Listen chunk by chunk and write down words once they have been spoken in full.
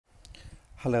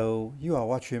Hello, you are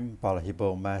watching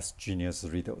Balahippo Math Genius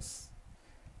Riddles.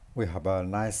 We have a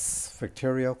nice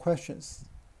factorial questions.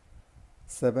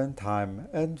 7 times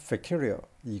n factorial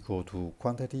equal to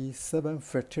quantity 7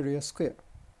 factorial square.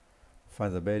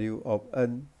 Find the value of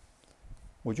n.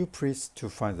 Would you please to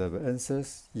find the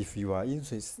answers if you are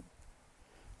interested?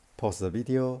 Pause the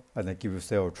video and give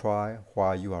yourself a try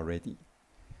while you are ready.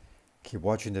 Keep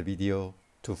watching the video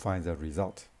to find the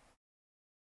result.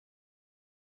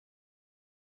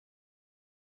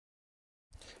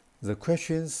 The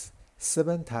questions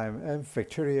 7 times n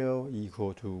factorial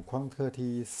equal to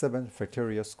quantity 7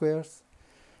 factorial squares.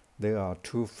 There are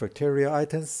two factorial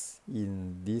items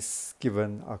in these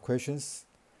given equations.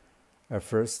 At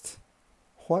first,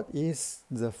 what is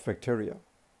the factorial?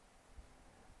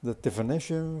 The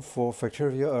definition for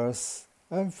factorial is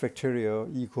n factorial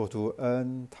equal to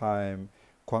n times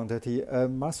quantity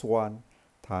n minus 1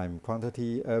 times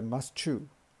quantity n minus 2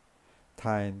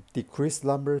 times decreased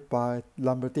number by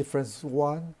number difference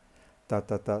 1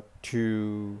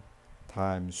 2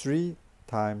 times 3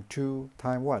 times 2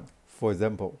 times 1. For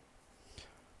example,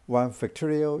 1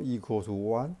 factorial equal to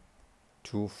 1,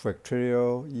 2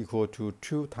 factorial equal to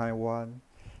 2 times 1,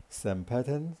 same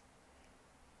pattern.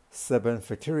 7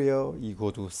 factorial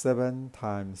equal to 7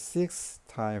 times 6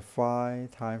 times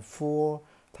 5 times 4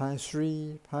 times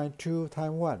 3 times 2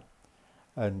 times 1.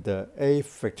 And 8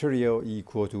 factorial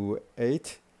equal to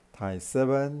 8 times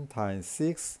 7 times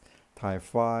 6 times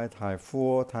 5 times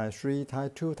 4 times 3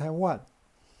 times 2 times 1.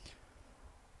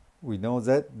 We know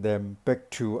that. Then back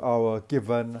to our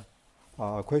given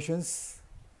equations.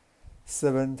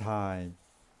 7 times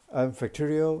n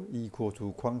factorial equal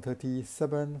to quantity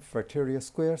 7 factorial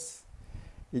squares.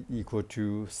 It equal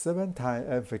to 7 times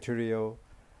n factorial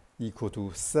equal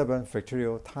to 7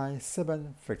 factorial times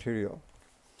 7 factorial.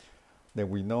 Then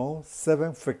we know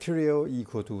 7 factorial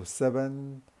equal to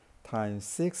 7 times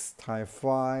 6 times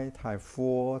 5 times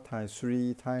 4 times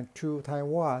 3 times 2 times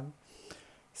 1.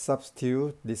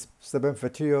 Substitute this 7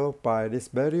 factorial by this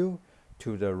value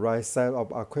to the right side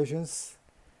of equations.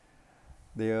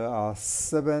 There are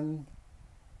 7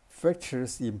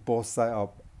 factors in both sides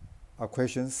of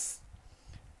equations.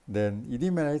 Then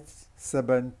eliminate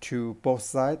 7 to both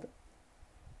sides.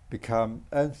 Become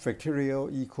n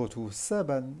factorial equal to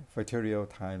 7 factorial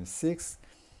times 6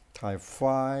 times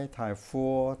 5 times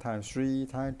 4 times 3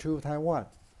 times 2 times 1.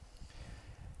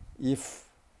 If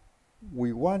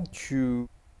we want to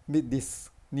meet this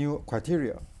new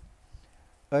criteria,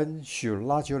 n should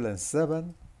larger than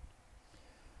 7.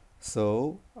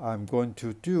 So I'm going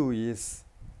to do is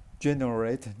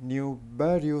generate new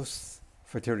values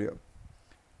factorial.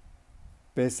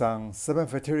 Based on 7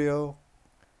 factorial,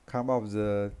 come up with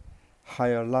the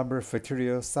higher number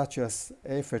factorial such as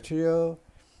 8 factorial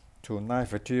to 9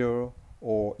 factorial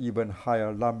or even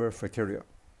higher number factorial.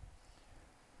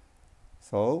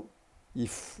 So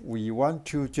if we want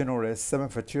to generate 7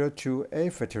 factorial to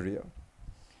 8 factorial,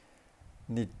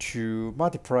 need to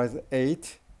multiply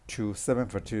 8 to 7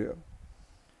 factorial.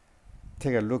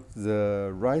 Take a look at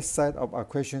the right side of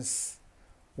equations.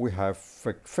 We have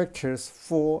factors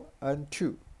 4 and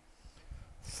 2.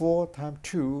 4 times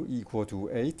 2 equal to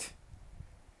 8.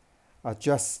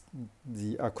 Adjust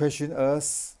the equation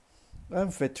as n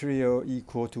factorial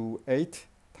equal to 8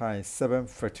 times 7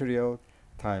 factorial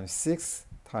times 6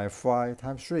 times 5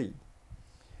 times 3.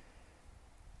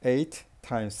 8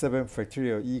 times 7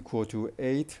 factorial equal to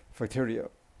 8 factorial.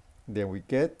 Then we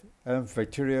get n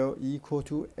factorial equal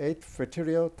to 8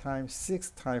 factorial times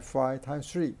 6 times 5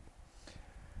 times 3.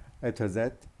 After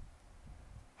that,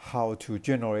 how to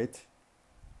generate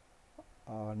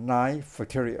 9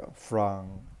 factorial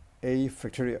from 8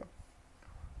 factorial.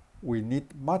 We need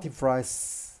multiply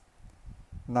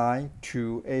 9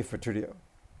 to 8 factorial.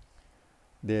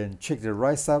 Then check the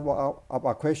right side of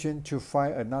equation to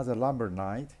find another number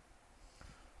 9.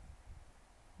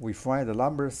 We find the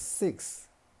number 6.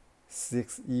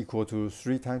 6 equal to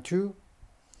 3 times 2.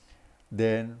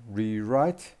 Then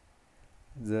rewrite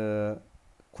the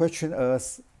question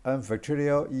as n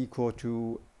factorial equal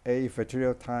to 8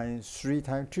 factorial times 3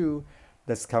 times 2.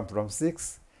 That's come from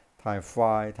 6 times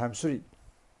 5 times 3.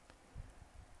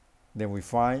 Then we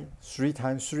find 3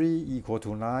 times 3 equal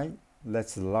to 9.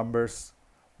 That's the numbers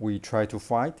we try to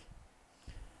find.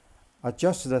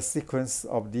 Adjust the sequence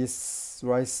of this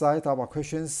right side of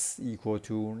equations equal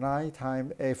to 9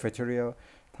 times 8 factorial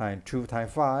times 2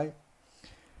 times 5.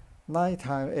 9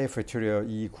 times 8 factorial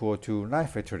equal to 9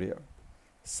 factorial.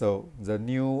 So the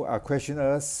new equation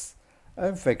is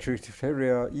n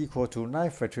factorial equal to 9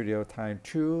 factorial times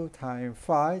 2 times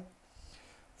 5.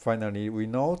 Finally, we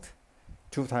note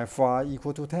 2 times 5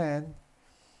 equal to 10.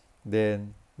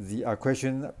 then the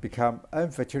equation become n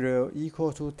factorial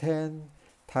equal to 10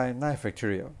 times 9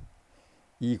 factorial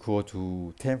equal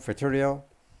to 10 factorial.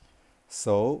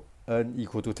 So n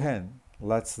equal to 10.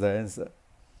 That's the answer.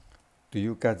 Do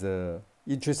you get the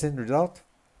interesting result?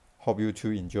 Hope you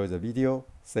to enjoy the video.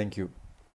 Thank you.